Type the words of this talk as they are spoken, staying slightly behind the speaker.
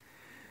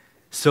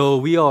So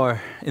we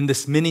are in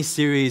this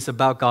mini-series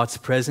about God's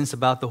presence,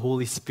 about the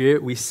Holy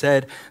Spirit. We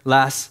said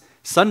last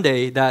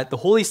Sunday that the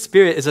Holy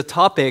Spirit is a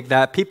topic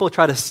that people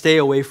try to stay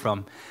away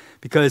from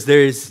because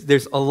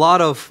there's a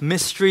lot of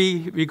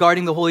mystery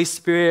regarding the Holy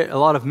Spirit, a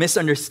lot of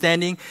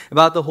misunderstanding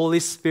about the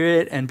Holy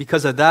Spirit, and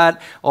because of that,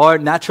 our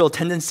natural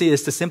tendency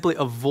is to simply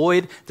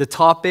avoid the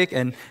topic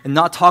and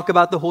not talk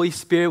about the Holy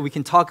Spirit. We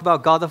can talk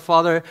about God the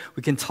Father,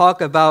 we can talk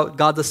about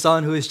God the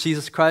Son, who is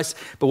Jesus Christ,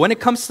 but when it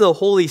comes to the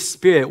Holy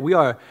Spirit, we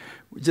are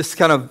just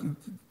kind of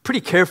pretty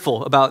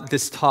careful about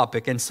this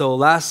topic. And so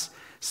last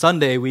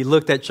Sunday, we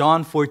looked at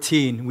John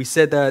 14. We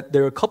said that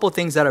there are a couple of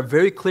things that are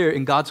very clear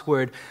in God's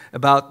Word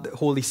about the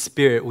Holy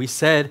Spirit. We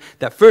said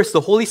that first,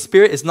 the Holy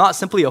Spirit is not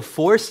simply a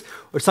force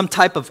or some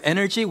type of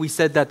energy. We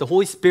said that the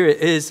Holy Spirit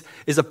is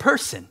a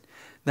person,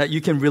 that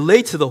you can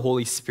relate to the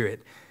Holy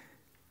Spirit.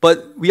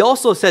 But we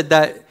also said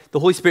that the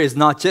Holy Spirit is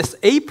not just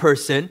a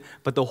person,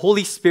 but the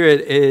Holy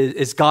Spirit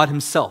is God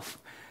Himself.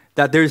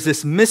 That there's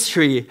this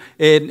mystery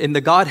in the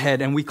Godhead,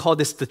 and we call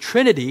this the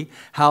Trinity,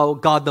 how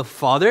God the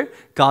Father,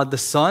 God the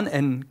Son,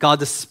 and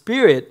God the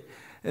Spirit,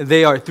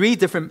 they are three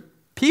different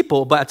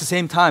people, but at the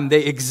same time,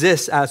 they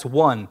exist as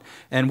one.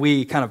 And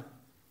we kind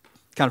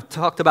of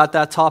talked about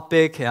that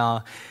topic.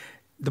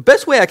 The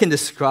best way I can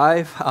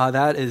describe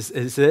that is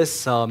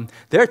this.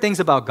 There are things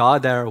about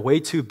God that are way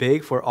too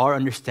big for our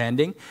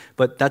understanding,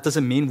 but that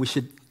doesn't mean we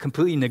should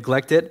completely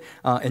neglect it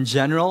in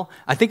general.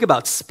 I think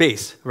about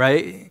space,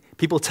 right?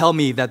 People tell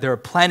me that there are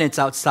planets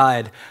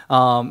outside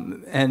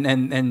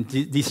and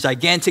these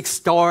gigantic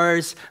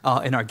stars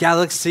in our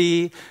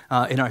galaxy,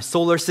 in our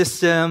solar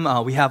system.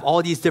 We have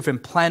all these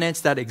different planets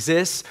that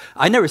exist.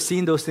 I never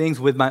seen those things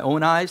with my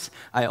own eyes.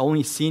 I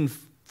only seen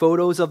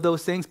photos of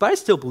those things, but I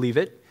still believe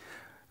it.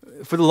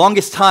 For the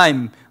longest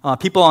time,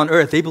 people on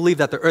Earth, they believed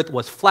that the Earth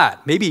was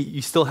flat. Maybe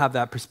you still have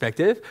that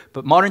perspective,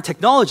 but modern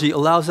technology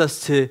allows us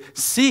to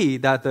see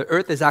that the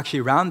Earth is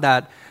actually round,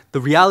 that the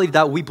reality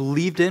that we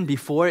believed in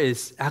before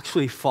is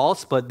actually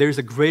false, but there's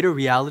a greater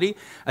reality.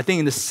 I think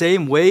in the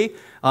same way,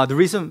 the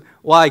reason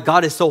why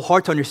God is so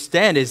hard to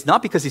understand is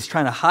not because He's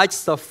trying to hide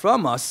stuff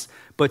from us,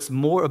 but it's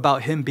more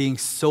about Him being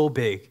so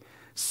big,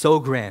 so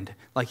grand.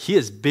 Like He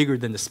is bigger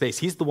than the space.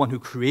 He's the one who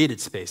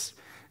created space.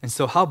 And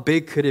so how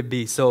big could it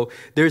be? So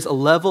there's a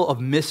level of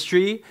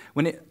mystery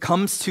when it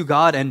comes to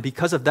God, and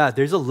because of that,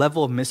 there's a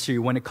level of mystery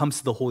when it comes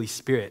to the Holy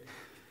Spirit.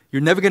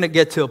 You're never going to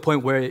get to a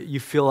point where you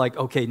feel like,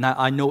 okay, now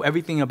I know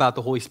everything about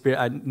the Holy Spirit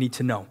I need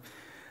to know.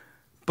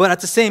 But at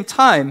the same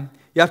time,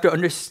 you have to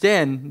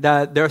understand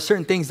that there are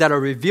certain things that are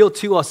revealed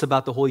to us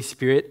about the Holy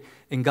Spirit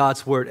in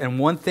God's Word. And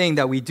one thing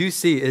that we do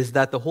see is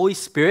that the Holy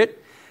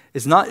Spirit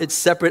is not its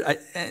separate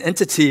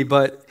entity,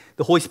 but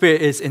the Holy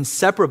Spirit is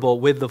inseparable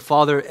with the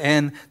Father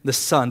and the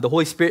Son. The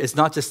Holy Spirit is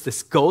not just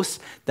this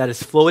ghost that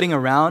is floating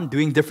around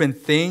doing different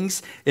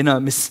things in a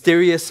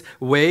mysterious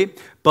way,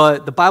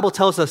 but the Bible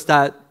tells us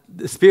that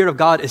the Spirit of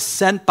God is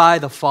sent by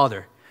the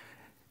Father.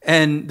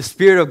 And the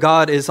Spirit of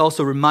God is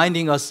also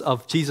reminding us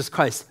of Jesus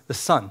Christ, the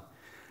Son.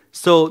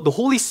 So the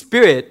Holy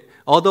Spirit,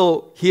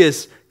 although He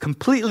is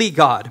completely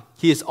God,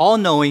 He is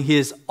all-knowing, He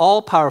is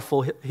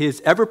all-powerful, He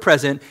is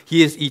ever-present,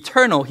 He is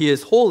eternal, He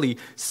is holy,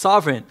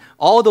 sovereign,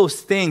 all those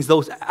things,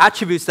 those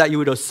attributes that you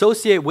would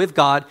associate with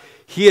God,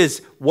 He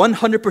is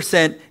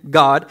 100%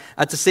 God.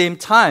 At the same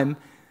time,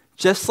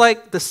 just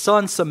like the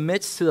Son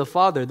submits to the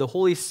Father, the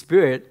Holy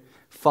Spirit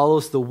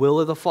follows the will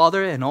of the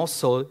Father and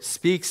also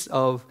speaks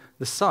of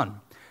the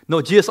Son.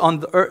 No, Jesus on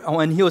the earth,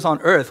 when He was on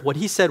earth, what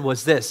He said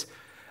was this: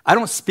 I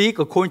don't speak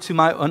according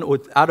to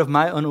out of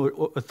my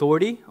own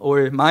authority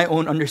or my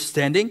own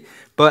understanding,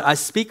 but I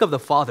speak of the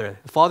Father.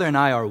 The Father and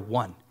I are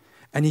one.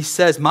 And He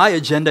says, my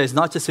agenda is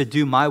not just to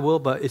do my will,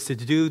 but it's to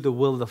do the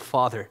will of the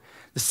Father.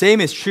 The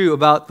same is true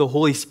about the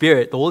Holy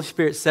Spirit. The Holy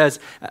Spirit says,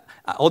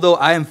 although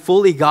I am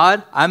fully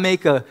God, I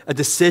make a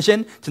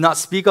decision to not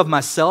speak of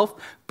myself,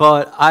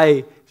 but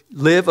I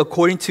live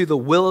according to the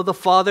will of the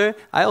Father.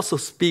 I also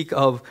speak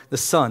of the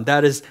Son.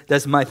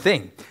 That's my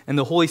thing. And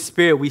the Holy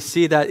Spirit, we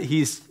see that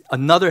He's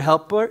another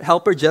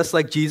helper just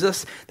like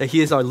Jesus, that He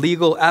is our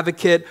legal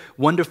advocate,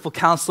 wonderful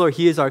counselor.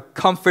 He is our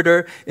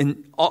comforter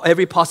in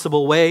every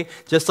possible way,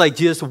 just like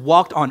Jesus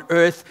walked on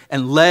earth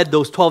and led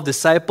those 12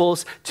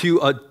 disciples to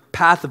a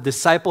path of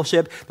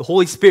discipleship. The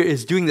Holy Spirit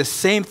is doing the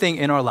same thing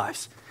in our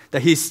lives,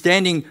 that He's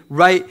standing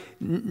right,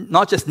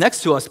 not just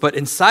next to us, but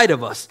inside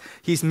of us.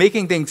 He's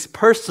making things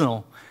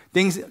personal,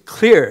 things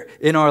clear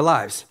in our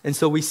lives. And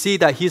so we see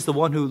that He's the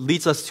one who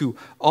leads us to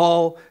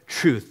all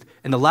truth.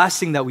 And the last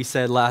thing that we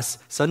said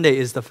last Sunday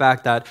is the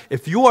fact that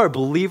if you are a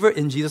believer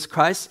in Jesus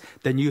Christ,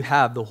 then you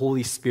have the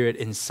Holy Spirit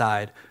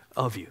inside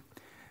of you.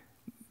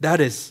 That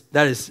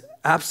is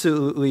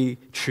absolutely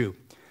true.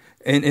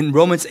 In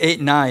Romans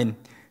 8:9,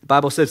 the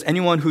Bible says,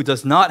 anyone who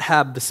does not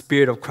have the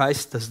Spirit of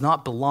Christ does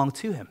not belong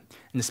to Him.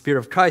 And the Spirit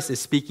of Christ is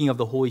speaking of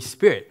the Holy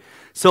Spirit.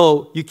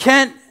 So you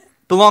can't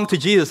belong to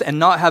Jesus and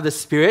not have the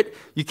Spirit.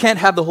 You can't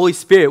have the Holy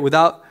Spirit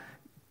without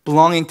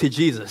belonging to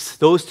Jesus.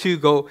 Those two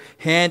go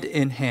hand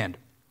in hand.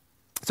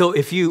 So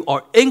if you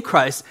are in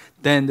Christ,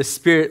 then the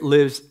Spirit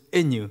lives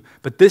in you.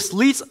 But this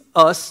leads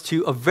us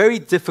to a very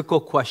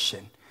difficult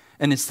question,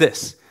 and it's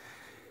this.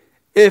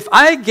 If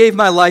I gave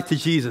my life to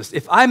Jesus,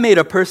 if I made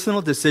a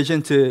personal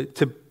decision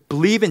to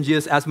believe in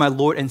Jesus as my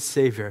Lord and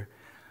Savior,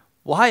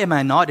 why am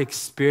I not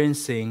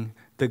experiencing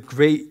the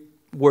great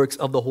works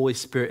of the Holy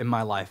Spirit in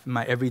my life, in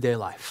my everyday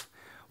life?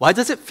 Why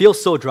does it feel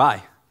so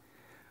dry?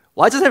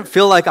 Why does it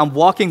feel like I'm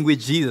walking with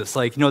Jesus?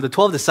 Like, the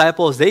 12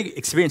 disciples, they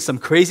experienced some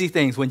crazy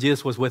things when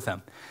Jesus was with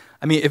them.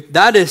 I mean, if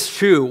that is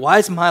true, why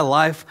is my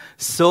life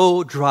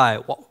so dry?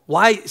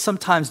 Why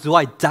sometimes do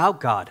I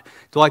doubt God?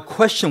 Do I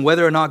question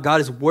whether or not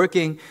God is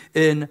working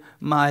in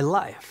my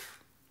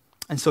life?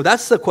 And so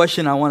that's the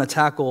question I want to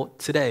tackle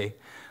today.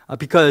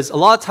 Because a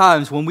lot of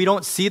times when we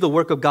don't see the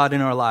work of God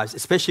in our lives,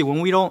 especially when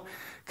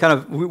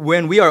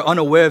when we are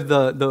unaware of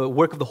the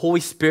work of the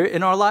Holy Spirit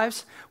in our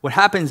lives, what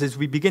happens is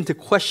we begin to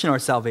question our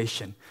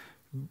salvation.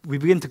 We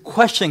begin to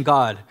question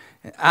God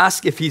and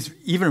ask if He's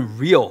even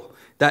real.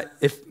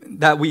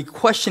 That we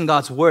question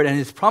God's word and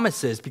His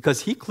promises,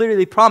 because He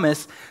clearly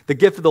promised the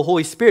gift of the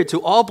Holy Spirit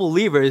to all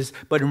believers,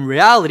 but in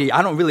reality,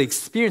 I don't really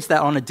experience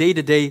that on a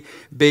day-to-day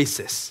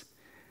basis.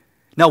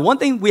 Now, one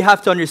thing we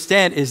have to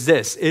understand is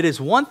this. It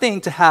is one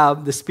thing to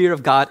have the Spirit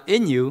of God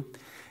in you.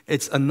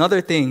 It's another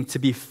thing to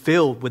be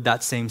filled with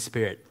that same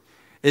Spirit.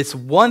 It's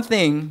one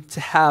thing to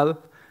have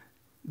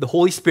the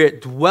Holy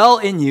Spirit dwell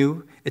in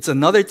you. It's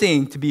another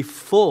thing to be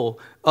full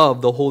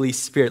of the Holy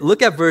Spirit.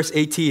 Look at verse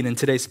 18 in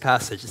today's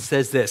passage. It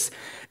says this,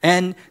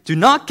 "And do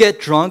not get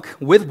drunk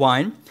with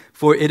wine,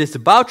 for it is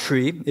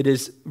debauchery, it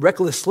is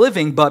reckless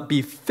living, but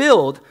be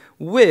filled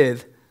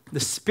with the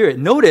Spirit."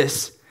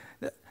 Notice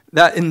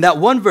that in that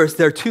one verse,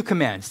 there are two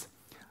commands,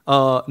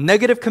 a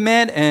negative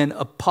command and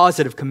a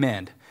positive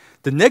command.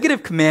 The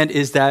negative command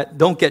is that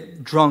don't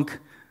get drunk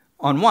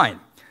on wine.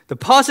 The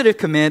positive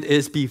command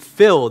is be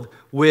filled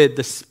with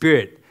the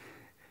Spirit.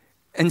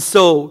 And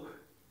so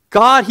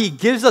God, He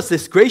gives us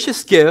this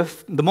gracious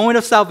gift, the moment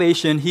of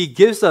salvation. He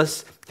gives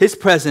us His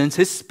presence,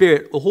 His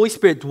Spirit. The Holy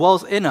Spirit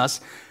dwells in us.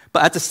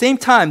 But at the same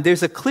time,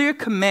 there's a clear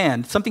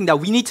command, something that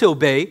we need to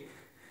obey.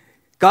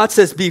 God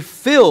says, be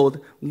filled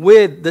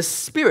with the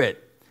Spirit.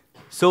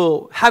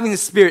 So having the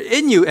Spirit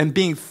in you and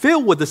being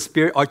filled with the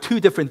Spirit are two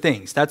different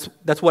things. That's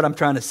what I'm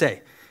trying to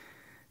say.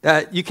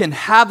 That you can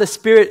have the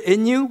Spirit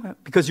in you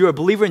because you're a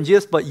believer in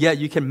Jesus, but yet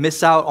you can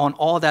miss out on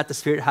all that the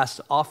Spirit has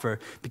to offer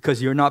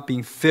because you're not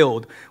being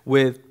filled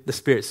with the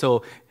Spirit.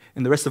 So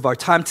in the rest of our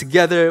time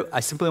together, I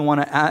simply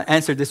want to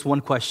answer this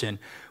one question.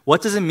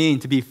 What does it mean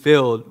to be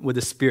filled with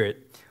the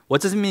Spirit?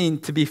 What does it mean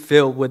to be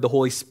filled with the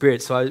Holy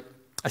Spirit? So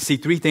I see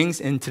three things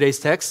in today's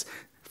text.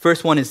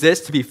 First one is this: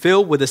 to be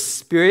filled with the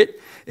Spirit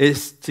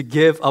is to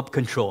give up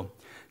control.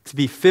 To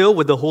be filled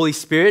with the Holy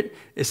Spirit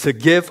is to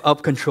give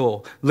up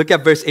control. Look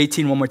at verse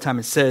 18 one more time.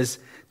 It says,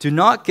 "Do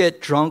not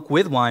get drunk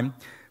with wine,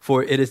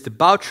 for it is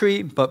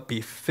debauchery, but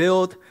be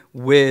filled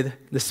with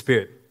the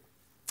Spirit."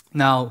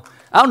 Now,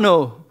 I don't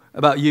know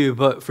about you,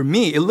 but for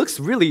me, it looks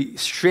really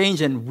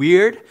strange and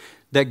weird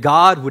that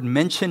God would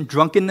mention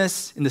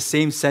drunkenness in the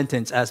same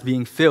sentence as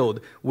being filled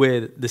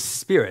with the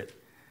Spirit.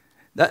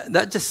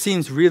 That just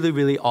seems really,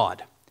 really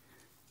odd.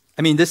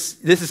 I mean, this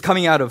is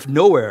coming out of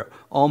nowhere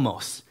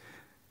almost.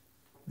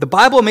 The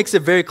Bible makes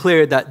it very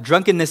clear that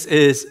drunkenness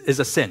is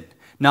a sin.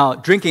 Now,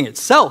 drinking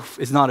itself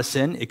is not a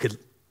sin. It could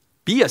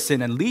be a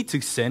sin and lead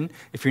to sin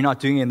if you're not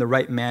doing it in the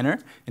right manner,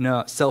 in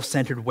a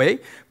self-centered way.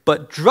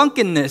 But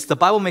drunkenness, the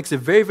Bible makes it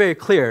very, very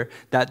clear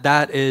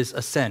that is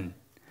a sin.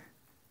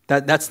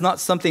 That's not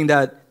something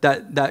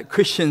that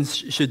Christians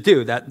should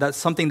do. That's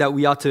something that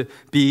we ought to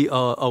be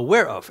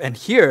aware of. And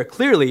here,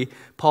 clearly,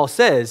 Paul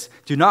says,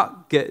 do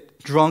not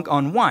get drunk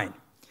on wine.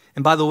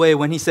 And by the way,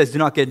 when he says do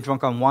not get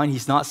drunk on wine,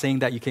 he's not saying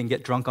that you can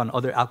get drunk on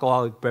other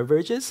alcoholic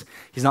beverages.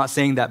 He's not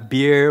saying that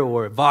beer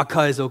or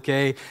vodka is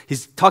okay.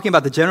 He's talking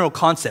about the general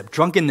concept.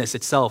 Drunkenness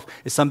itself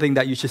is something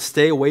that you should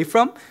stay away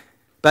from.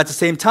 But at the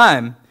same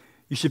time,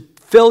 you should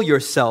fill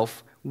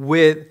yourself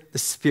with the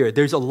Spirit.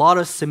 There's a lot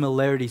of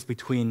similarities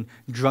between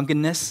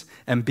drunkenness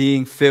and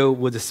being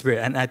filled with the Spirit.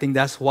 And I think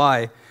that's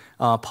why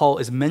Paul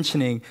is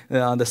mentioning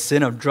the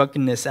sin of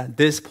drunkenness at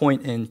this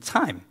point in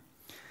time.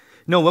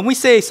 When we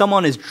say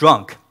someone is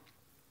drunk,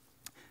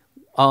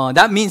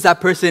 that means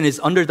that person is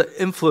under the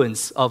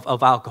influence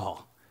of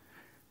alcohol.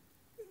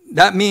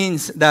 That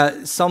means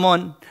that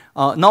someone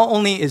not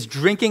only is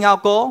drinking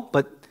alcohol,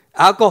 but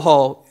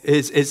alcohol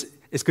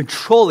is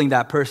controlling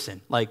that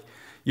person. Like,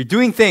 you're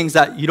doing things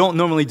that you don't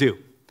normally do.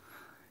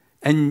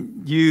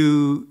 And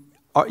you're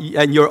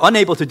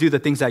unable to do the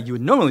things that you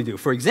would normally do.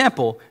 For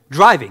example,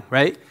 driving,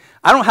 right?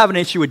 I don't have an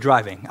issue with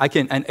driving. I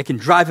can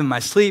drive in my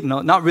sleep.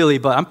 No, not really,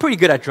 but I'm pretty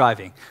good at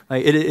driving.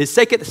 Like, it is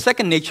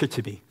second nature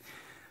to me.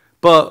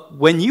 But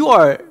when you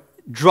are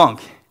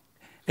drunk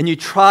and you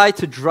try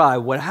to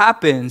drive, what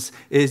happens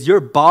is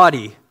your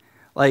body,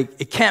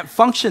 it can't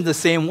function the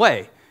same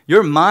way.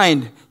 Your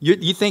mind,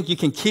 you think you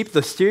can keep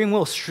the steering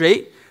wheel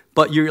straight,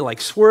 but you're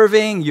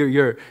swerving,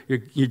 you're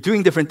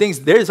doing different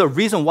things. There's a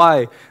reason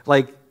why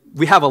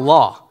we have a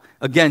law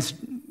against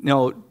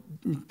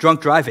drunk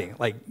driving.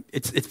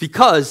 It's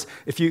because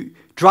if you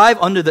drive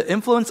under the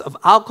influence of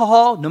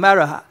alcohol, no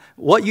matter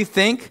what you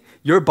think,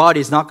 your body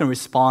is not going to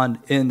respond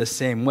in the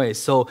same way.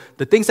 So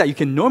the things that you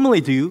can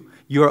normally do,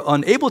 you're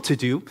unable to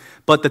do,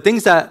 but the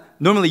things that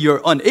normally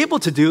you're unable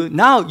to do,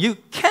 now you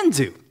can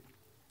do.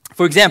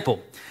 For example,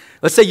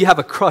 let's say you have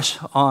a crush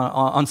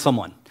on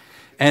someone.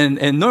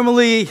 And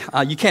normally,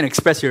 you can't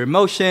express your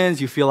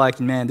emotions. You feel like,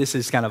 man, this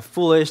is kind of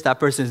foolish. That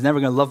person is never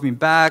going to love me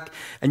back.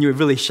 And you're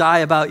really shy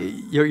about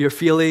your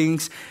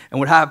feelings. And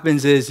what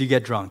happens is you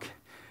get drunk.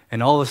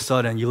 And all of a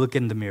sudden, you look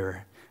in the mirror.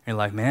 And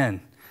you're like,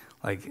 man,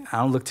 like, I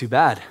don't look too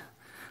bad.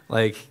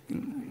 Like,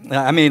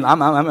 I mean,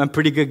 I'm a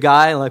pretty good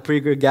guy, like,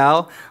 pretty good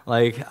gal.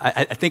 Like,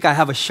 I think I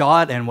have a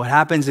shot. And what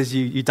happens is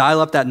you dial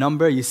up that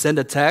number, you send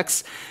a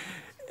text,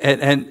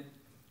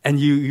 and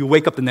you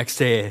wake up the next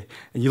day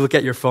and you look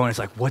at your phone and it's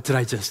like, what did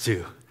I just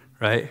do,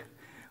 right?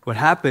 What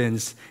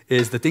happens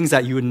is the things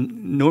that you would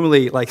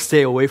normally like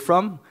stay away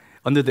from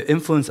under the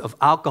influence of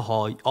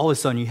alcohol, all of a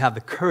sudden you have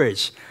the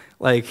courage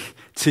like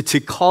to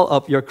call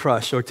up your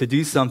crush or to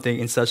do something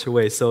in such a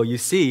way. So you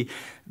see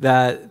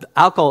that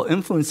alcohol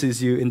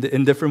influences you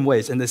in different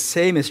ways. And the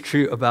same is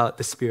true about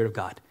the Spirit of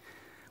God.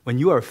 When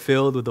you are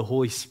filled with the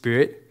Holy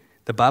Spirit,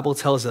 the Bible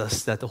tells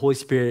us that the Holy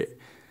Spirit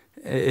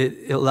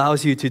it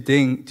allows you to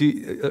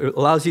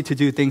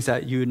do things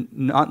that you would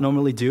not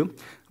normally do,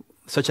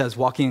 such as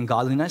walking in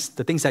godliness,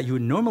 the things that you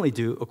would normally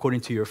do according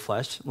to your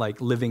flesh,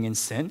 like living in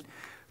sin,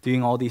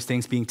 doing all these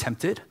things, being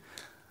tempted.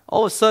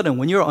 All of a sudden,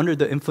 when you're under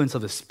the influence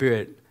of the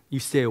Spirit, you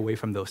stay away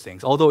from those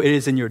things. Although it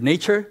is in your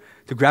nature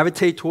to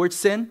gravitate towards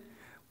sin,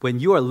 when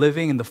you are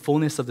living in the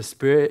fullness of the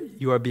Spirit,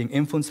 you are being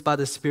influenced by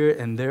the Spirit,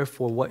 and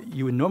therefore what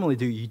you would normally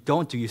do, you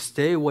don't do. You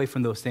stay away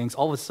from those things.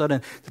 All of a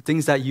sudden, the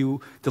things that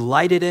you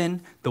delighted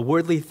in, the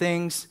worldly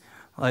things,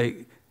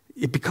 like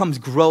it becomes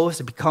gross,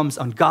 it becomes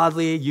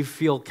ungodly. You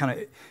feel kind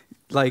of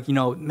like,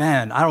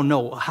 man, I don't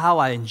know how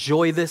I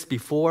enjoy this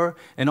before,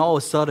 and all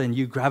of a sudden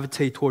you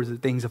gravitate towards the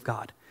things of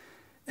God.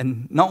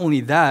 And not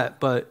only that,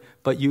 but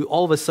you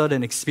all of a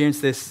sudden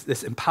experience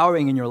this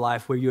empowering in your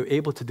life where you're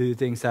able to do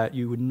things that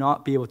you would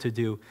not be able to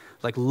do,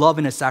 like love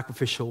in a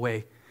sacrificial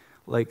way,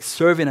 like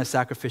serve in a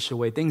sacrificial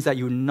way, things that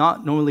you would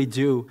not normally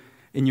do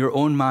in your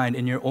own mind,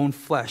 in your own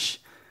flesh.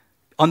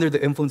 Under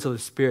the influence of the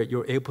Spirit,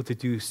 you're able to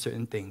do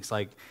certain things.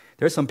 Like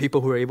there are some people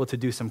who are able to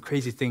do some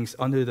crazy things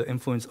under the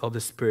influence of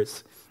the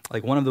Spirit.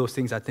 Like one of those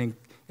things I think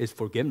is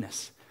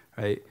forgiveness,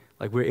 right?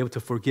 Like we're able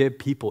to forgive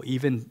people,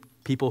 even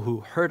people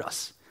who hurt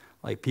us.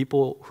 Like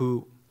people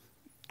who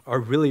are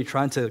really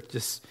trying to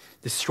just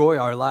destroy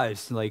our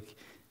lives. Like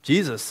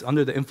Jesus,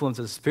 under the influence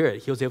of the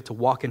Spirit, he was able to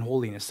walk in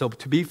holiness. So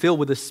to be filled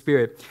with the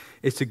Spirit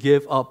is to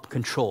give up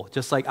control.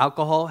 Just like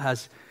alcohol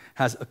has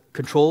a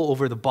control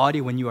over the body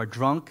when you are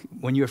drunk,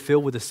 when you are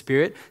filled with the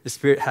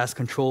Spirit has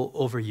control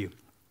over you.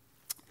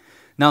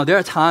 Now, there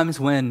are times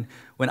when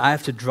I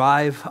have to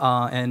drive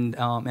and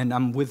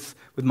I'm with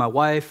my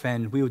wife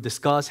and we would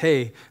discuss,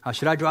 hey,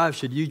 should I drive?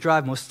 Should you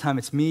drive? Most of the time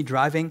it's me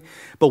driving.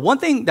 But one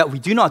thing that we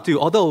do not do,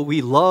 although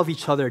we love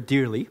each other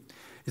dearly,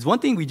 is one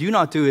thing we do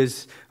not do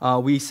is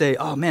we say,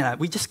 oh man,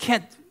 we just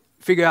can't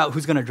figure out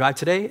who's going to drive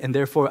today, and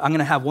therefore I'm going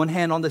to have one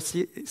hand on the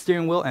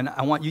steering wheel and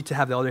I want you to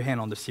have the other hand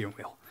on the steering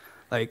wheel.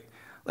 Like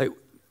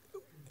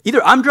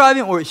either I'm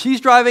driving or she's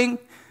driving.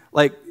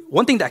 Like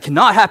one thing that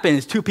cannot happen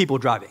is two people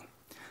driving.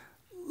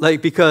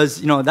 Like,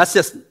 because, that's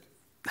just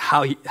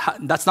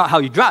that's not how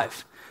you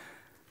drive.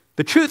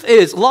 The truth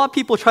is, a lot of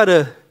people try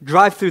to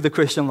drive through the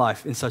Christian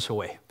life in such a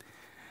way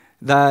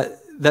that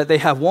they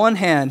have one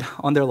hand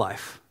on their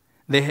life.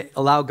 They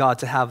allow God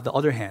to have the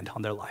other hand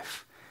on their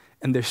life.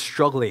 And they're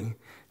struggling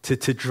to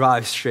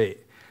drive straight.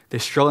 They're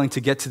struggling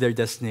to get to their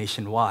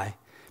destination. Why?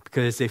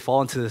 Because they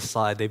fall into the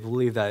slide. They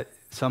believe that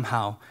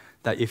somehow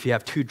that if you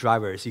have two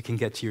drivers, you can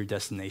get to your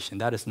destination.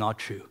 That is not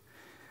true.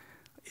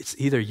 It's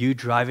either you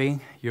driving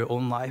your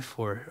own life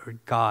or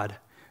God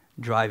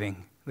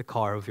driving the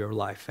car of your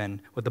life. And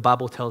what the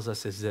Bible tells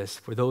us is this: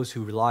 for those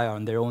who rely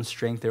on their own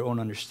strength, their own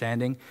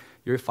understanding,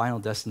 your final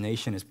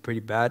destination is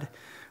pretty bad.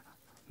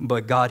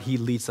 But God, he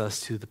leads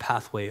us to the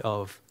pathway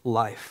of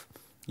life,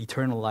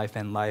 eternal life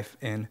and life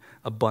in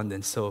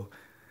abundance.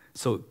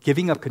 So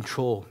giving up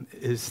control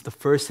is the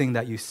first thing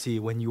that you see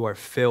when you are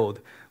filled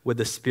with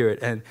the Spirit.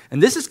 And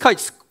this is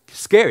quite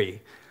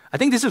scary. I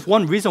think this is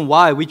one reason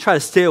why we try to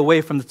stay away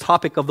from the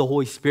topic of the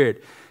Holy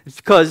Spirit. It's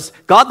because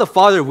God the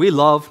Father we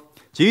love,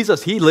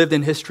 Jesus, he lived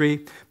in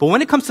history. But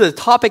when it comes to the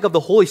topic of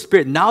the Holy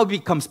Spirit, now it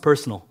becomes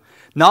personal.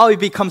 Now it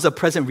becomes a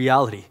present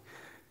reality.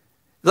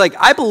 Like,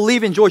 I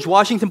believe in George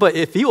Washington, but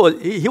if he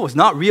was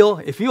not real,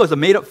 if he was a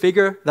made-up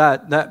figure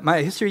that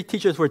my history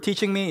teachers were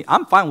teaching me,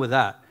 I'm fine with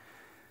that.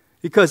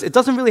 Because it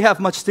doesn't really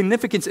have much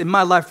significance in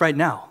my life right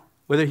now,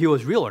 whether he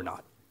was real or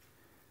not.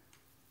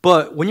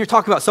 But when you're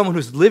talking about someone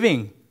who's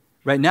living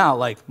right now,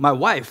 like my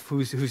wife,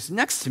 who's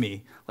next to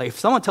me, like if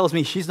someone tells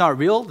me she's not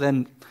real,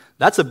 then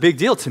that's a big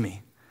deal to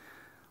me.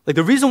 Like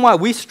the reason why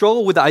we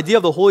struggle with the idea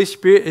of the Holy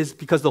Spirit is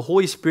because the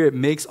Holy Spirit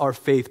makes our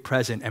faith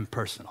present and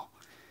personal.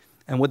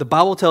 And what the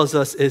Bible tells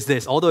us is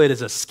this: although it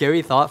is a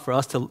scary thought for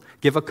us to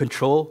give up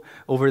control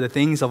over the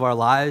things of our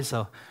lives,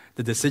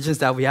 the decisions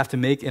that we have to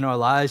make in our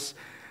lives,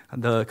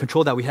 the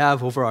control that we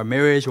have over our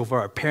marriage, over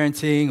our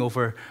parenting,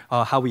 over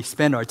how we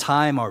spend our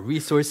time, our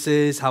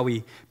resources, how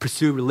we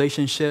pursue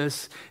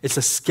relationships. It's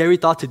a scary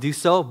thought to do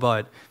so,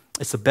 but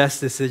it's the best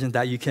decision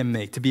that you can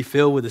make. To be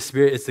filled with the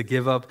Spirit is to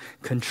give up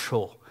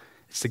control.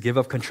 It's to give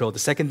up control. The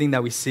second thing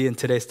that we see in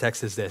today's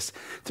text is this.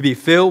 To be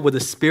filled with the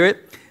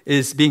Spirit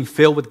is being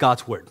filled with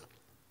God's Word.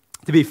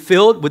 To be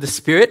filled with the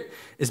Spirit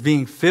is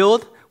being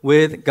filled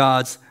with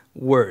God's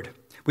Word.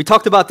 We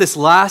talked about this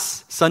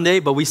last Sunday,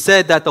 but we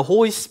said that the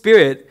Holy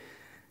Spirit,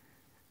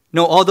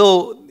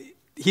 although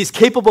He's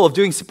capable of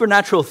doing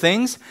supernatural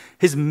things,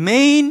 His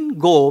main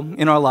goal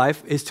in our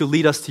life is to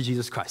lead us to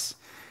Jesus Christ,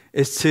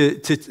 is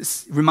to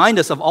remind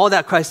us of all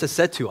that Christ has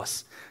said to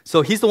us.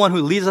 So He's the one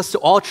who leads us to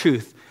all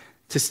truth,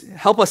 to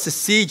help us to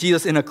see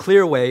Jesus in a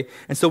clear way.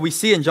 And so we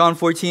see in John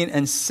 14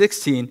 and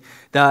 16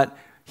 that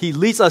He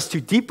leads us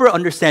to deeper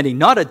understanding,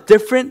 not a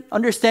different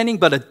understanding,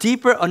 but a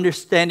deeper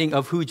understanding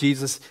of who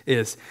Jesus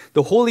is.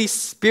 The Holy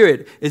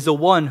Spirit is the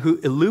one who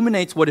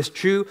illuminates what is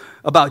true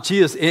about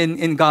Jesus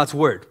in God's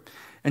Word.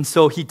 And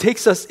so He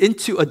takes us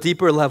into a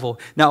deeper level.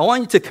 Now, I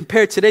want you to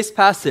compare today's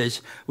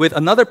passage with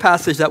another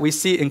passage that we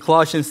see in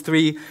Colossians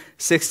 3,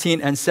 16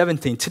 and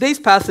 17. Today's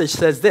passage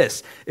says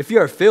this: if you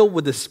are filled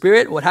with the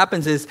Spirit, what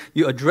happens is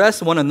you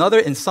address one another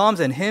in psalms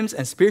and hymns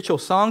and spiritual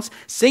songs,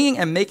 singing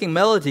and making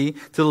melody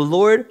to the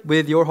Lord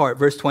with your heart.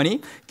 Verse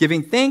 20,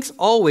 giving thanks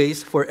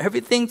always for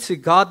everything to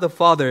God the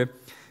Father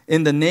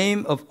in the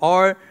name of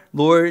our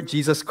Lord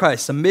Jesus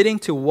Christ, submitting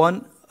to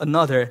one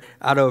another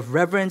out of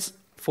reverence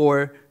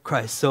for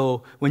Christ.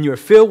 So when you're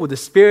filled with the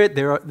Spirit,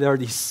 there are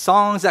these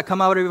songs that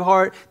come out of your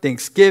heart,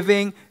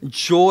 thanksgiving,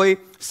 joy,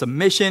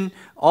 submission,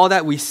 all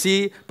that we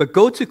see. But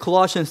go to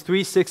Colossians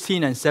 3,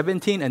 16 and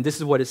 17, and this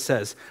is what it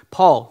says.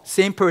 Paul,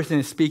 same person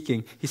is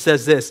speaking. He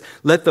says this: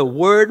 let the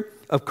word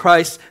of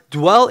Christ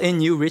dwell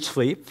in you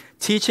richly,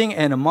 teaching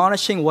and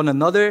admonishing one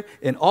another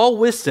in all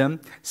wisdom,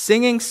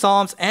 singing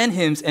psalms and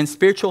hymns and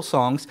spiritual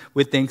songs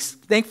with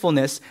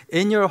thankfulness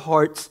in your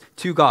hearts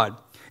to God.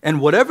 And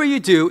whatever you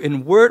do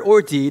in word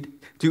or deed,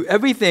 do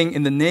everything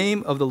in the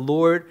name of the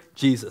Lord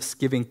Jesus,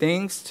 giving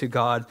thanks to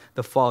God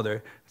the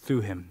Father through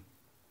Him.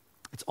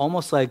 It's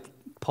almost like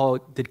Paul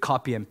did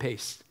copy and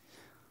paste.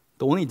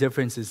 The only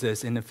difference is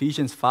this. In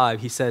Ephesians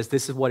 5, he says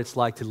this is what it's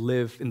like to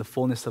live in the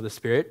fullness of the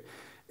Spirit.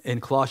 In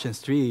Colossians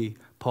 3,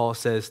 Paul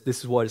says this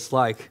is what it's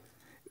like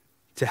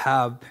to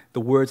have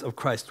the words of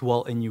Christ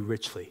dwell in you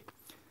richly.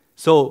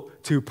 So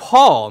to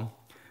Paul,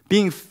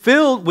 being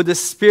filled with the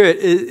Spirit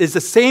is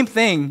the same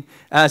thing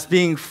as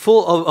being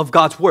full of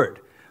God's Word.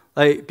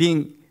 Like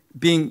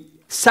being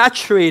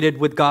saturated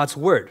with God's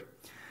Word.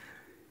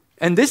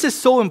 And this is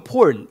so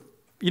important.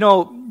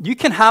 You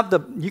can have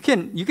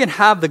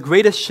the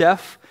greatest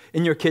chef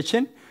in your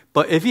kitchen,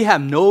 but if you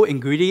have no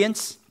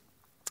ingredients,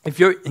 if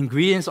your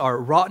ingredients are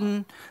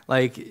rotten,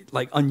 like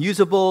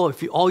unusable,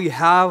 if all you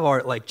have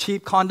are like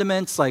cheap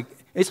condiments, like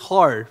it's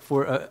hard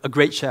for a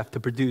great chef to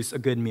produce a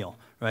good meal,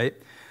 right?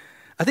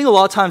 I think a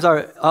lot of times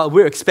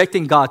we're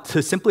expecting God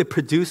to simply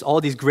produce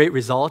all these great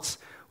results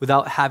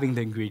without having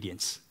the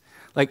ingredients.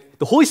 Like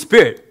the Holy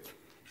Spirit,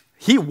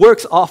 He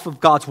works off of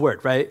God's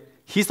Word, right?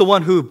 He's the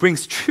one who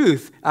brings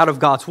truth out of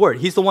God's Word.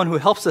 He's the one who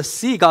helps us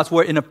see God's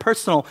Word in a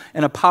personal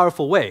and a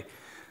powerful way.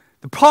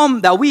 The problem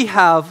that we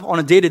have on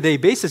a day-to-day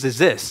basis is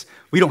this: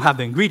 we don't have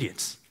the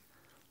ingredients.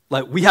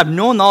 Like we have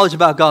no knowledge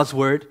about God's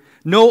Word,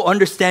 no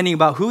understanding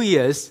about who He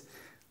is,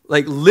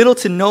 like little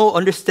to no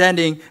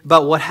understanding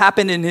about what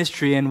happened in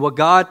history and what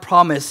God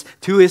promised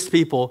to His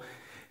people.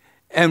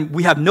 And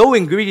we have no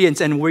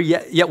ingredients, and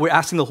yet we're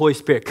asking the Holy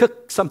Spirit,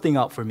 cook something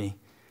out for me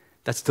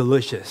that's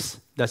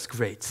delicious, that's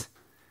great.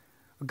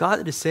 What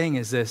God is saying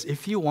is this: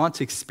 if you want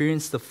to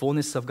experience the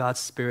fullness of God's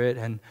Spirit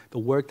and the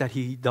work that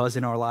He does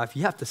in our life,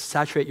 you have to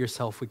saturate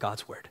yourself with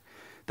God's Word.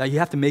 That you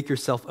have to make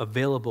yourself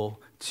available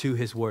to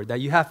His Word.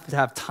 That you have to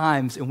have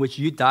times in which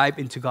you dive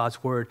into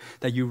God's Word,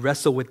 that you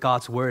wrestle with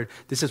God's Word.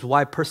 This is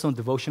why personal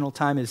devotional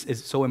time is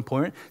so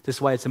important. This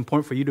is why it's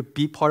important for you to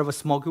be part of a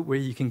small group where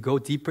you can go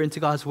deeper into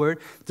God's Word.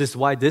 This is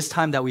why this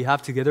time that we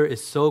have together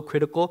is so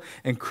critical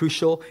and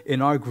crucial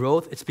in our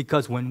growth. It's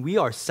because when we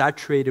are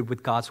saturated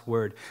with God's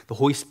Word, the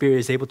Holy Spirit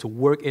is able to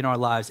work in our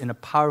lives in a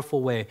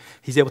powerful way.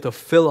 He's able to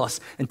fill us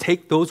and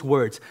take those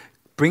words,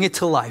 bring it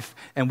to life,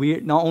 and we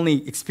not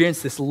only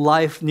experience this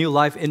new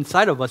life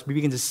inside of us, we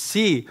begin to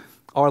see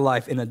our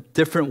life in a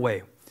different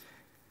way.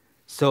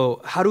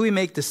 So how do we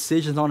make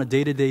decisions on a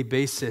day-to-day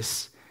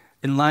basis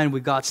in line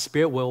with God's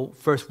Spirit? Well,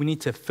 first, we need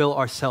to fill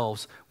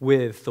ourselves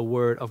with the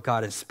Word of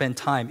God and spend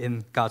time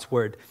in God's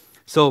Word.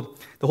 So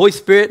the Holy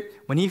Spirit,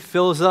 when He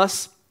fills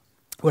us,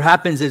 what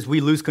happens is we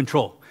lose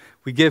control.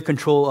 We give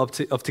control up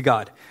to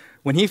God.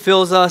 When He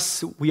fills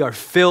us, we are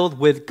filled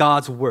with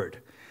God's Word.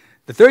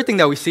 The third thing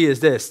that we see is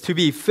this: to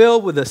be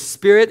filled with the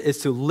Spirit is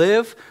to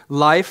live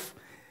life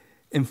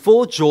in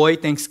full joy,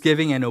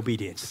 thanksgiving, and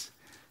obedience.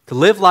 To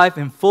live life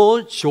in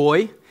full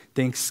joy,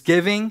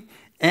 thanksgiving,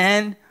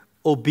 and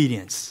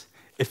obedience.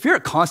 If you're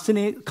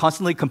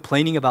constantly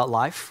complaining about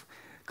life,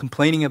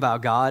 complaining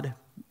about God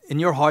in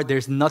your heart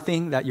there's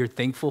nothing that you're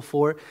thankful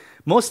for,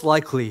 most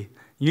likely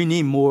you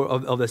need more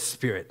of the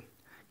Spirit.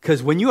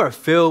 Because when you are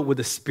filled with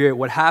the Spirit,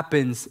 what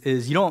happens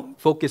is you don't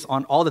focus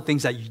on all the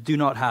things that you do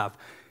not have.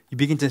 You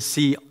begin to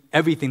see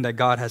everything that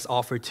God has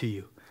offered to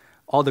you,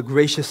 all the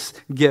gracious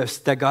gifts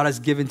that God has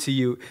given to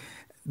you,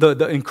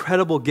 the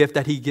incredible gift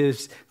that He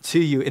gives to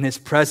you in His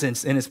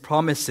presence, in His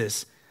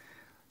promises.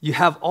 You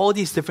have all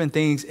these different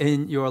things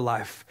in your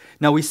life.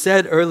 Now, we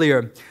said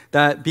earlier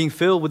that being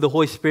filled with the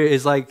Holy Spirit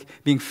is like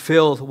being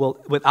filled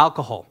with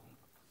alcohol.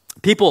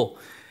 People,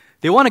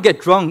 they want to get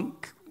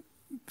drunk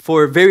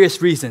for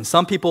various reasons.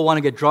 Some people want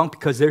to get drunk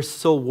because they're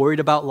so worried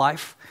about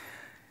life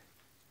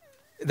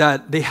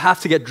that they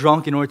have to get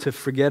drunk in order to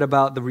forget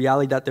about the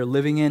reality that they're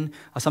living in.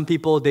 Some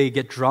people, they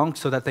get drunk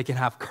so that they can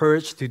have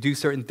courage to do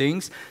certain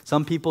things.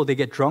 Some people, they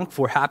get drunk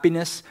for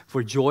happiness,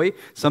 for joy.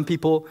 Some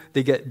people,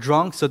 they get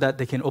drunk so that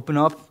they can open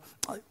up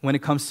when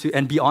it comes to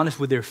and be honest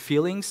with their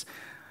feelings.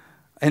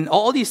 And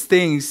all these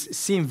things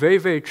seem very,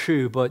 very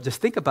true, but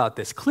just think about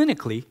this.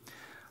 Clinically,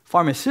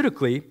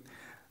 pharmaceutically,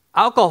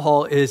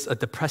 alcohol is a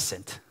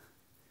depressant.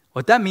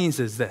 What that means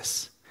is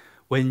this.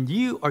 When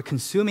you are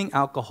consuming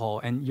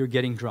alcohol and you're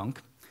getting drunk,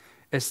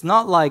 it's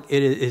not like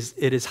it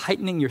is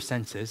heightening your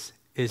senses,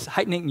 it's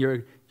heightening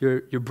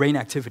your brain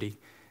activity.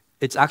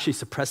 It's actually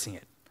suppressing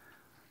it.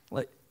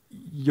 Like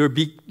you're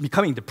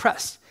becoming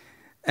depressed.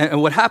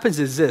 And what happens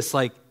is this,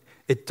 like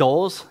it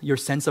dulls your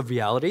sense of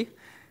reality.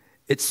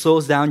 It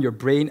slows down your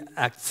brain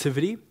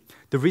activity.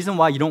 The reason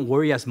why you don't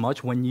worry as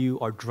much when you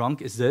are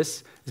drunk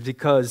is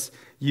because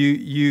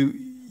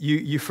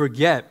you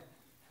forget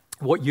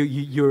what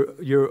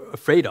you're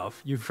afraid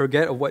of. You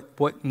forget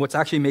what's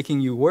actually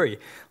making you worry.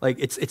 Like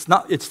it's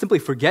simply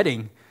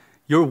forgetting.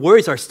 Your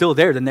worries are still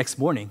there the next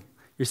morning.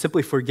 You're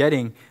simply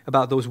forgetting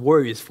about those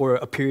worries for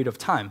a period of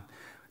time.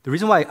 The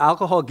reason why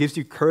alcohol gives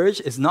you courage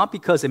is not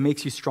because it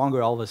makes you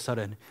stronger all of a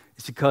sudden.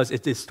 It's because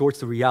it distorts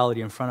the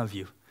reality in front of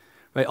you.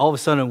 Right? All of a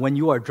sudden, when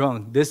you are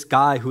drunk, this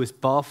guy who is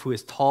buff, who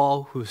is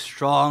tall, who is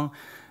strong,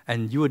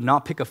 and you would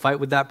not pick a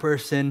fight with that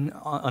person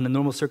on a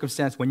normal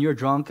circumstance. When you're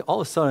drunk, all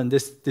of a sudden,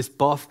 this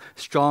buff,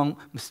 strong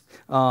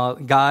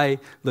guy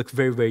looks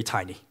very, very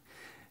tiny.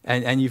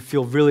 And you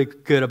feel really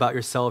good about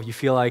yourself. You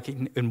feel like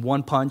in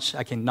one punch,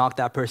 I can knock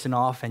that person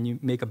off, and you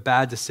make a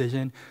bad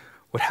decision.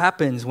 What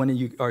happens when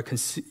you are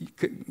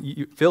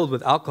filled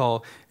with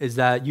alcohol is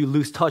that you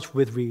lose touch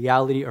with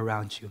reality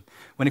around you.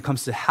 When it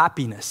comes to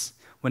happiness,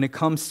 when it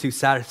comes to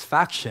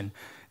satisfaction,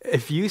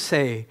 if you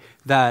say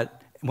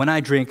that when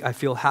I drink, I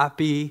feel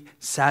happy,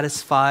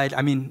 satisfied.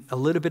 I mean, a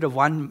little bit of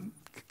wine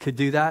could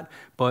do that,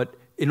 but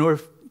in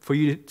order for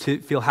you to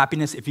feel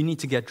happiness, if you need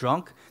to get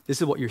drunk, this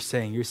is what you're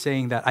saying. You're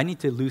saying that I need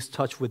to lose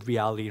touch with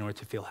reality in order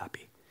to feel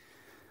happy.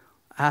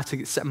 I have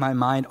to set my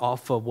mind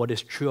off of what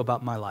is true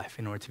about my life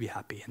in order to be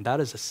happy, and that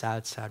is a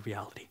sad, sad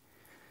reality.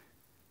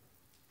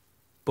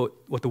 But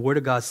what the Word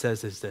of God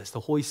says is this. The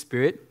Holy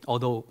Spirit,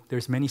 although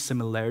there's many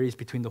similarities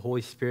between the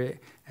Holy Spirit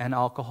and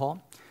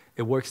alcohol,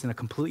 it works in a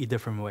completely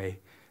different way.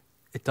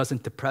 It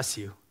doesn't depress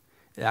you.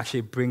 It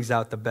actually brings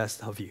out the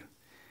best of you.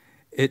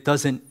 It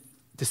doesn't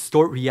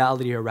distort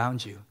reality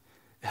around you.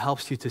 It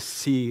helps you to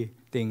see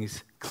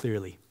things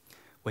clearly.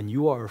 When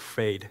you are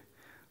afraid,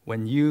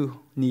 when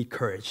you need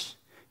courage,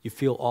 you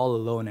feel all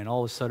alone, and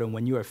all of a sudden,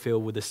 when you are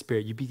filled with the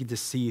Spirit, you begin to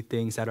see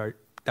things that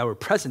were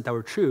present, that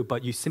were true,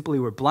 but you simply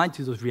were blind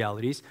to those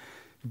realities.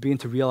 You begin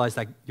to realize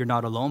that you're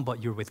not alone,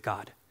 but you're with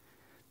God.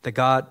 That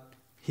God,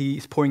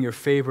 He's pouring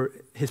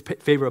His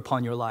favor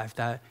upon your life,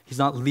 that He's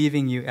not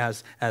leaving you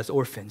as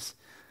orphans.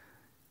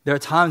 There are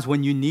times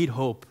when you need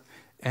hope,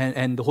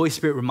 and the Holy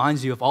Spirit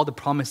reminds you of all the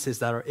promises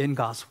that are in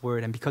God's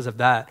Word, and because of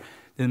that,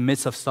 in the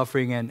midst of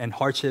suffering and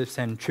hardships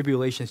and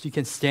tribulations, you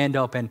can stand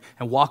up and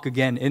walk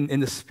again in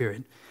the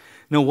Spirit.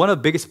 You know, one of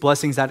the biggest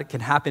blessings that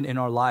can happen in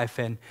our life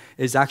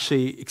is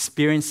actually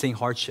experiencing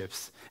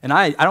hardships. And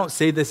I don't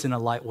say this in a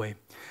light way.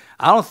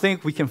 I don't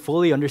think we can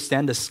fully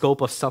understand the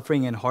scope of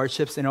suffering and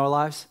hardships in our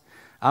lives.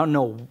 I don't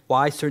know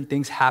why certain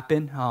things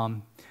happen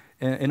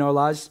in our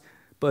lives,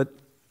 but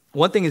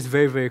one thing is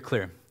very, very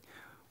clear.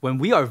 When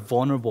we are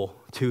vulnerable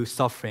to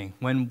suffering,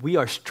 when we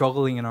are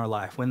struggling in our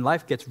life, when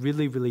life gets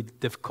really, really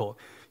difficult,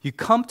 you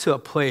come to a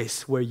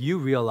place where you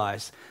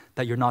realize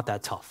that you're not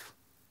that tough,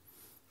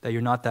 that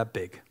you're not that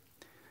big,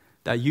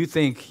 that you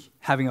think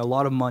having a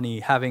lot of money,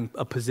 having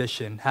a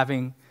position,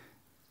 having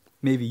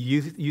maybe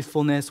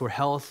youthfulness or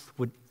health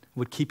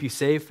would keep you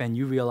safe, and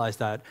you realize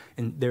that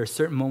there are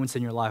certain moments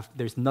in your life,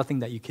 there's nothing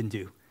that you can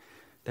do,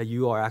 that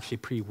you are actually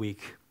pretty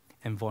weak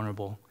and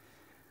vulnerable,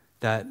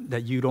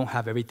 that you don't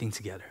have everything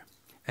together.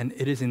 And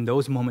it is in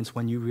those moments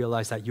when you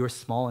realize that you're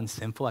small and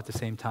sinful, at the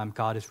same time,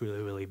 God is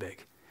really, really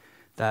big.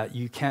 That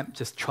you can't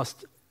just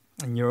trust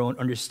in your own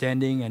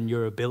understanding and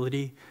your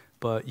ability,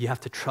 but you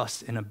have to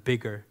trust in a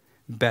bigger,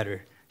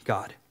 better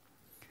God.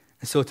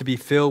 And so to be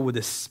filled with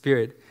the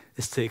Spirit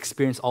is to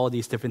experience all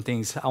these different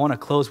things. I want to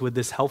close with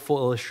this helpful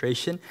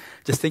illustration.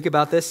 Just think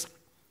about this.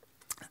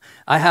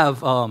 I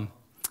have a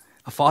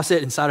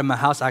faucet inside of my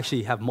house. I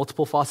actually have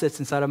multiple faucets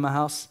inside of my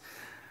house.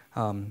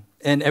 And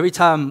every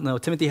time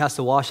Timothy has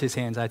to wash his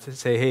hands, I have to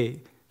say, hey,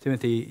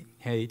 Timothy,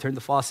 hey, turn on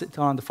the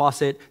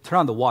faucet, turn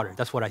on the water.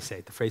 That's what I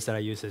say. The phrase that I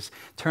use is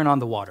turn on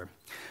the water.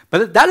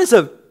 But that is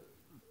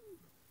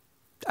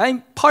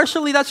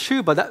partially that's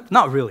true, but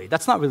not really.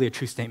 That's not really a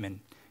true statement.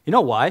 You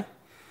know why?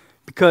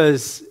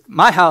 Because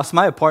my house,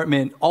 my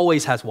apartment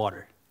always has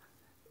water,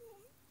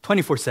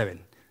 24/7.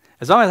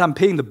 As long as I'm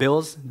paying the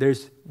bills,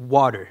 there's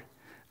water,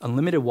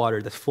 unlimited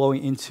water that's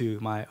flowing into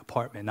my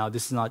apartment. Now,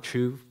 this is not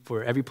true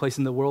for every place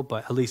in the world,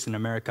 but at least in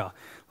America,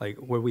 like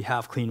where we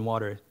have clean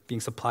water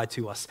being supplied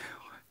to us.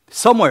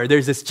 Somewhere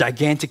there's this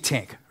gigantic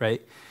tank,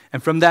 right?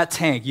 And from that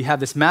tank, you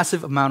have this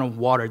massive amount of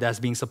water that's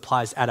being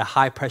supplied at a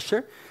high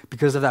pressure.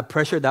 Because of that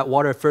pressure, that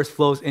water first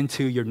flows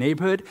into your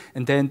neighborhood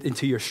and then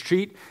into your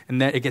street,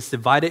 and then it gets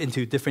divided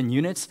into different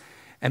units.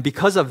 And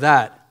because of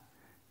that,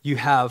 you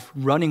have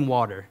running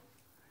water.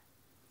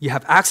 You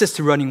have access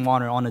to running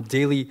water on a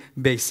daily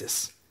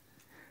basis.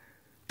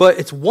 But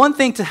it's one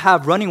thing to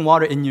have running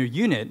water in your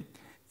unit.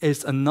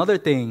 It's another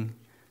thing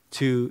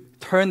to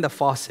turn the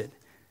faucet,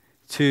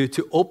 to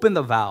open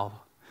the valve,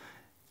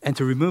 and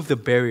to remove the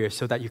barrier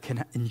so that you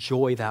can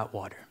enjoy that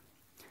water.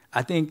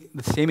 I think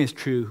the same is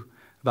true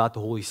about the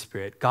Holy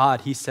Spirit.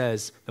 God, He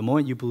says, the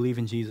moment you believe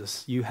in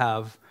Jesus, you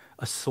have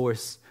a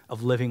source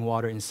of living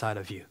water inside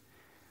of you.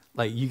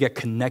 Like you get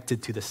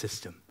connected to the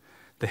system,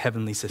 the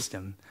heavenly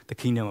system, the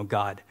kingdom of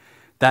God.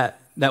 That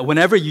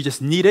whenever you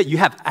just need it, you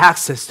have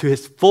access to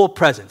His full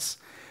presence.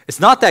 It's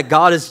not that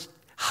God is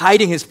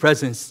hiding His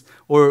presence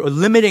or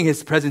limiting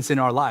His presence in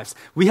our lives.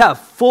 We have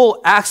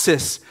full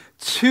access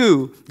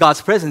to God's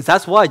presence.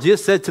 That's why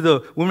Jesus said to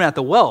the woman at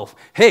the well,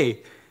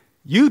 hey,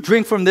 you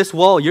drink from this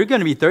well, you're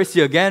going to be thirsty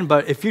again,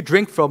 but if you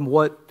drink from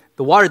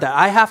the water that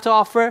I have to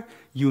offer,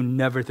 you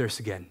never thirst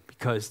again,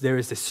 because there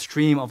is this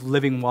stream of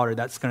living water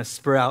that's going to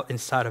spur out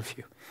inside of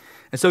you.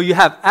 And so you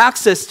have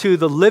access to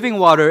the living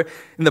water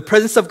in the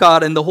presence of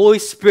God and the Holy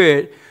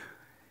Spirit.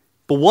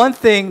 But one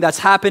thing that's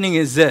happening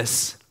is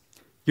this: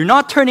 you're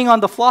not turning on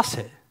the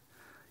faucet.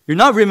 You're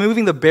not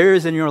removing the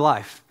barriers in your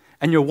life.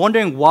 And you're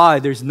wondering why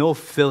there's no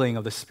filling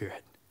of the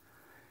Spirit.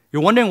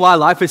 You're wondering why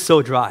life is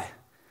so dry.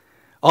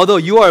 Although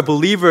you are a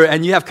believer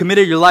and you have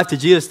committed your life to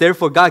Jesus,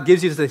 therefore God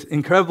gives you this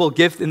incredible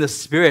gift in the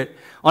Spirit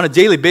on a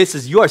daily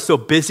basis. You are so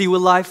busy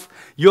with life.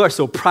 You are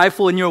so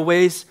prideful in your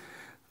ways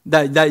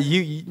that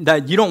you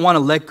don't want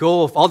to let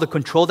go of all the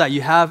control that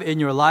you have in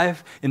your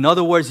life. In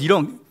other words, you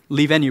don't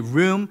leave any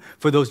room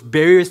for those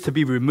barriers to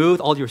be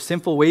removed, all your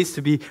sinful ways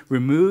to be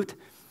removed.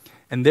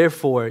 And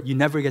therefore, you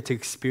never get to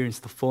experience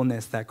the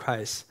fullness that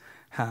Christ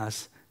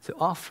has to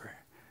offer.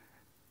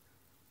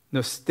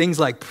 Things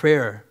like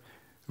prayer,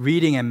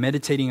 reading and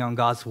meditating on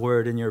God's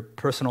word in your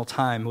personal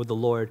time with the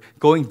Lord,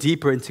 going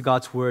deeper into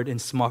God's word in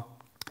small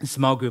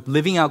group,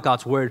 living out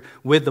God's word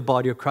with the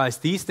body of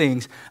Christ. These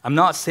things, I'm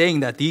not saying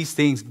that these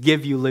things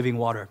give you living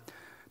water.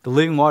 The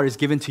living water is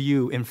given to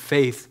you in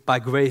faith, by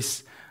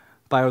grace,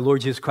 by our Lord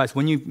Jesus Christ.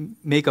 When you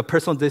make a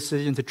personal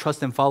decision to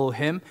trust and follow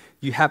Him,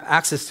 you have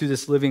access to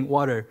this living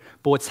water.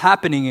 But what's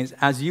happening is,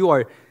 as you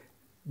are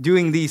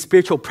doing these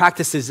spiritual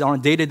practices on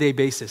a day-to-day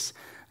basis,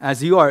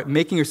 as you are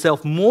making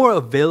yourself more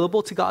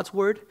available to God's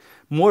word,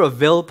 more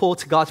available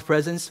to God's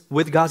presence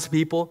with God's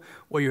people,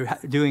 what you're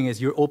doing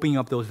is you're opening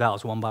up those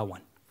valves one by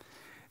one.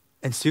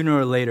 And sooner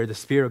or later, the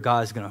Spirit of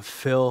God is going to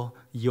fill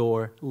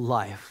your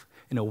life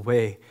in a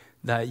way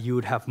that you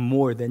would have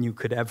more than you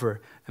could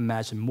ever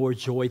imagine, more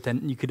joy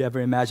than you could ever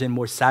imagine,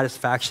 more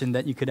satisfaction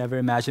than you could ever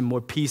imagine,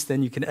 more peace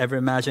than you could ever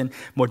imagine,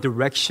 more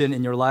direction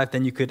in your life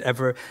than you could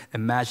ever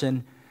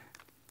imagine.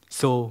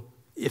 So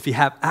if you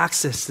have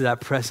access to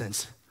that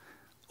presence,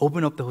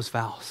 open up those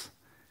valves.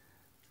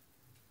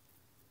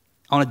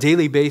 On a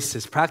daily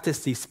basis, practice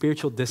these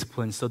spiritual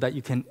disciplines so that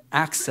you can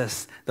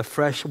access the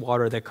fresh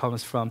water that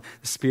comes from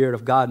the Spirit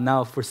of God.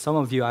 Now, for some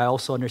of you, I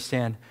also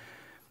understand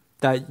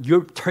that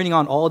you're turning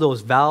on all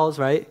those valves,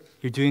 right?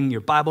 You're doing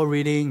your Bible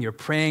reading, you're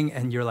praying,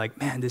 and you're like,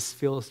 man, this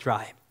feels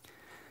dry.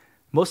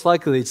 Most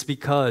likely, it's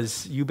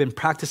because you've been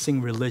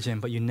practicing religion,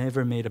 but you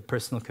never made a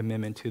personal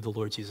commitment to the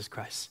Lord Jesus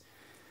Christ.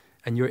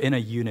 And you're in a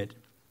unit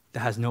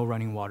that has no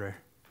running water,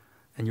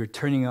 and you're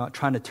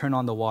trying to turn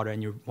on the water,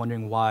 and you're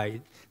wondering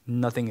why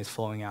nothing is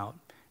flowing out.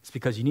 It's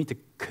because you need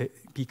to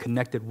be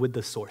connected with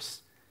the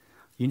source.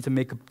 You need to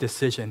make a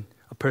decision,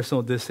 a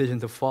personal decision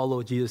to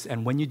follow Jesus.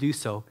 And when you do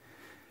so,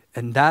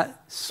 and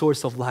that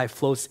source of life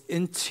flows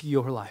into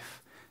your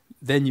life,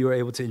 then you are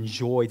able to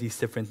enjoy these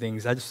different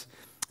things. I just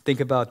think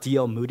about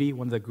D.L. Moody,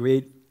 one of the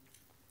great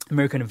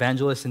American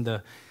evangelists in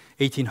the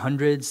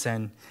 1800s.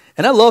 And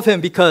I love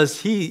him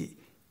because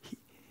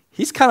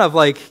he's kind of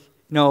like,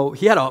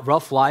 he had a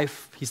rough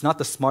life. He's not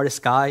the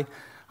smartest guy.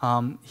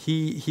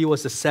 He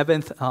was the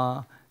seventh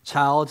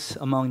child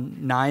among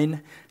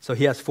 9. So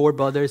he has 4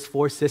 brothers,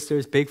 4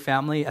 sisters, big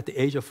family. At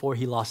the age of 4,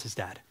 he lost his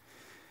dad.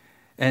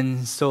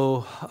 And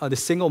so the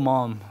single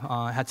mom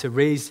had to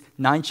raise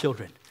 9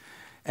 children.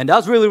 And that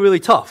was really, really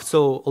tough.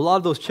 So a lot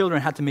of those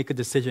children had to make a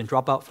decision,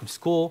 drop out from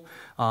school.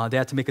 They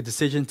had to make a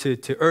decision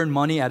to earn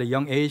money at a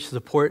young age to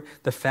support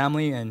the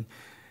family. And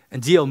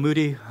And D.L.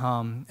 Moody,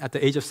 at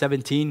the age of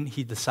 17,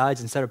 he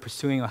decides, instead of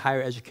pursuing a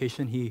higher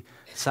education, he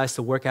decides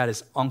to work at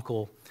his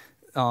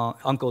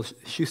uncle's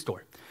shoe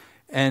store.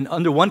 And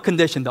under one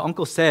condition, the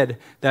uncle said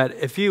that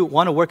if you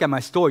want to work at my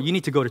store, you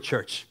need to go to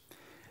church.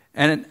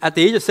 And at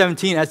the age of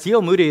 17, as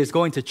D.L. Moody is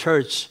going to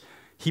church,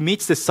 he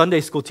meets this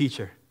Sunday school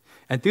teacher.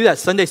 And through that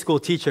Sunday school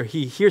teacher,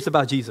 he hears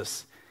about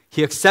Jesus.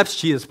 He accepts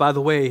Jesus. By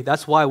the way,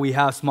 that's why we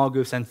have small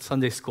groups and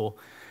Sunday school.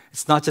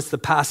 It's not just the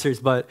pastors,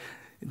 but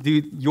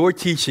your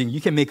teaching,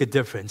 you can make a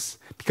difference.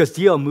 Because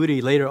D.L.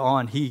 Moody, later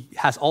on, he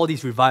has all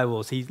these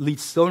revivals. He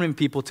leads so many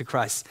people to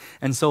Christ.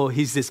 And so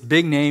he's this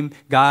big name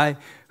guy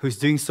who's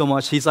doing so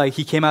much. He's like,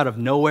 he came out of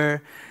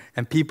nowhere.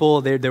 And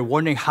people, they're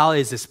wondering, how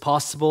is this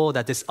possible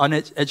that this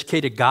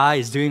uneducated guy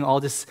is doing all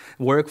this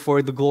work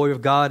for the glory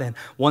of God? And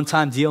one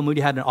time, D.L.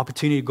 Moody had an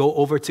opportunity to go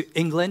over to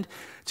England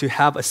to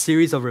have a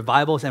series of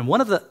revivals. And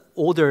one of the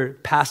older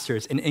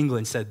pastors in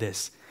England said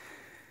this,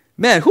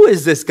 "Man, who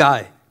is this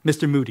guy,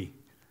 Mr. Moody?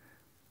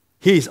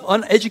 He's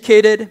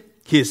uneducated.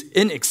 He is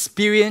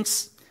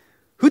inexperienced.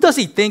 Who does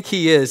he think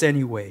he is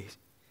anyway?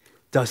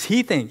 Does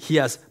he think he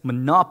has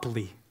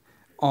monopoly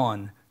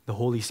on the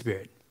Holy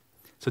Spirit?"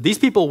 So these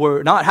people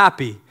were not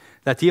happy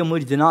that D.L.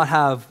 Moody did not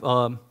have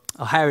a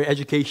higher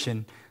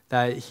education,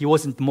 that he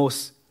wasn't the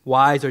most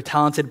wise or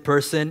talented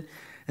person.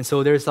 And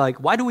so there's like,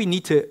 why do we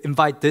need to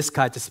invite this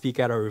guy to speak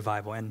at our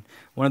revival? And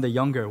one of the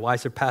younger,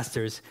 wiser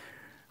pastors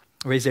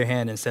raised their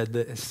hand and said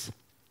this: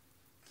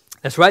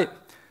 "That's right.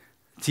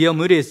 D.L.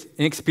 Moody is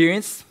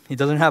inexperienced. He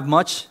doesn't have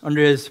much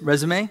under his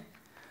resume.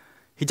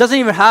 He doesn't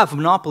even have a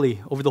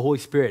monopoly over the Holy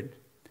Spirit.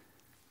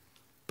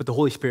 But the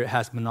Holy Spirit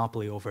has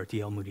monopoly over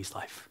D.L. Moody's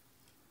life."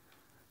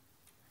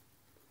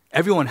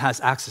 Everyone has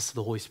access to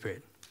the Holy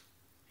Spirit,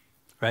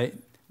 right?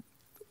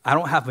 I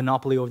don't have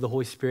monopoly over the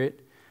Holy Spirit.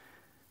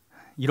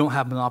 You don't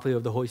have monopoly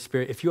over the Holy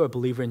Spirit. If you're a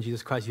believer in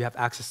Jesus Christ, you have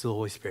access to the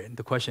Holy Spirit.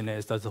 The question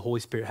is, does the Holy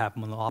Spirit have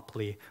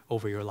monopoly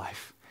over your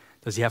life?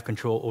 Does he have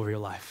control over your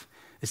life?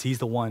 Is he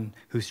the one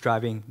who's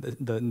driving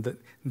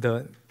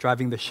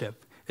driving the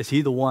ship? Is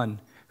he the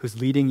one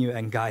who's leading you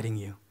and guiding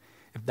you?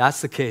 If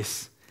that's the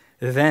case,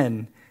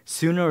 then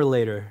sooner or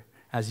later,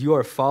 as you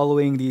are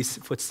following these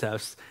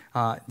footsteps,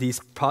 this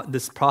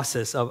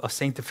process of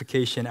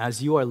sanctification,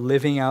 as you are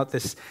living out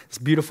this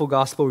beautiful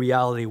gospel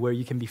reality where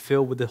you can be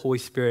filled with the Holy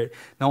Spirit,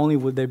 not only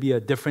will there be a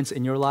difference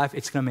in your life,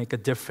 it's going to make a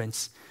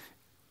difference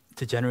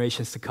to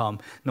generations to come.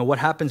 Now, what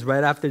happens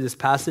right after this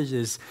passage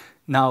is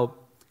now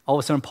all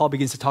of a sudden Paul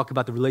begins to talk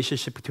about the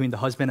relationship between the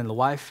husband and the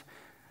wife,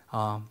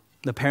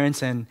 the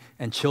parents and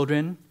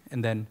children,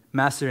 and then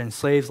master and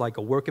slaves, like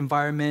a work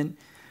environment,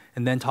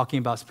 and then talking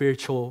about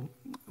spiritual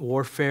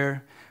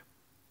warfare.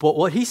 But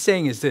what he's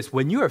saying is this: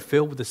 when you are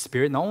filled with the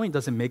Spirit, not only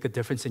does it make a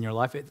difference in your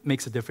life, it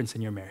makes a difference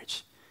in your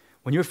marriage.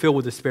 When you're filled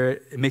with the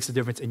Spirit, it makes a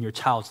difference in your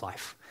child's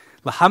life.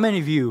 Like, how many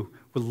of you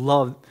would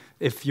love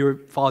if your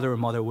father or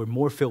mother were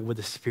more filled with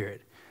the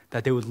Spirit,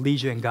 that they would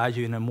lead you and guide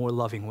you in a more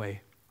loving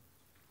way?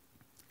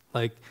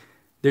 Like,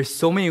 there's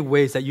so many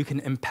ways that you can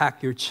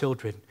impact your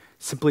children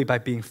simply by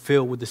being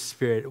filled with the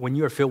Spirit. When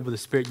you are filled with the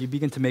Spirit, you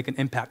begin to make an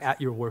impact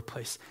at your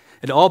workplace.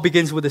 It all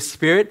begins with the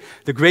Spirit.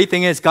 The great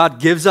thing is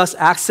God gives us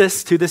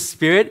access to the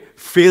Spirit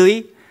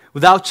freely,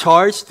 without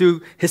charge,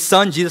 through His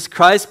Son, Jesus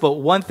Christ. But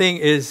one thing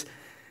is,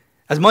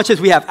 as much as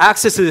we have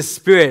access to the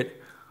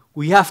Spirit,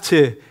 we have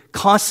to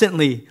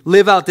constantly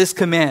live out this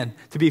command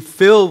to be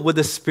filled with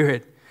the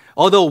Spirit.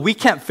 Although we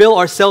can't fill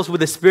ourselves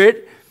with the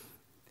Spirit,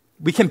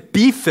 we can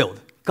be filled.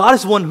 God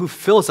is the one who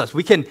fills us.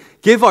 We can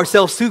give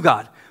ourselves to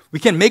God. We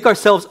can make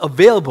ourselves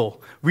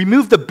available,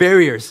 remove the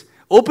barriers,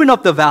 open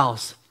up the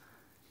valves,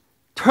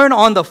 turn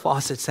on the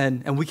faucets,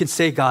 and we can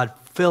say, God,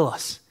 fill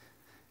us.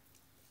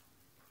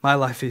 My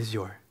life is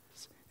yours.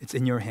 It's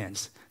in your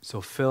hands.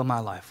 So fill my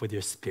life with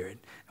your Spirit.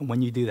 And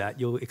when you do that,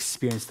 you'll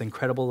experience the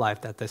incredible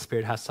life that the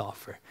Spirit has to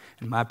offer.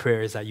 And my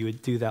prayer is that you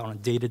would do that on a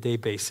day-to-day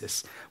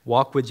basis.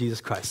 Walk with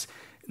Jesus Christ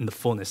in the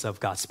fullness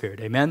of God's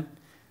Spirit. Amen?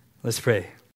 Let's pray.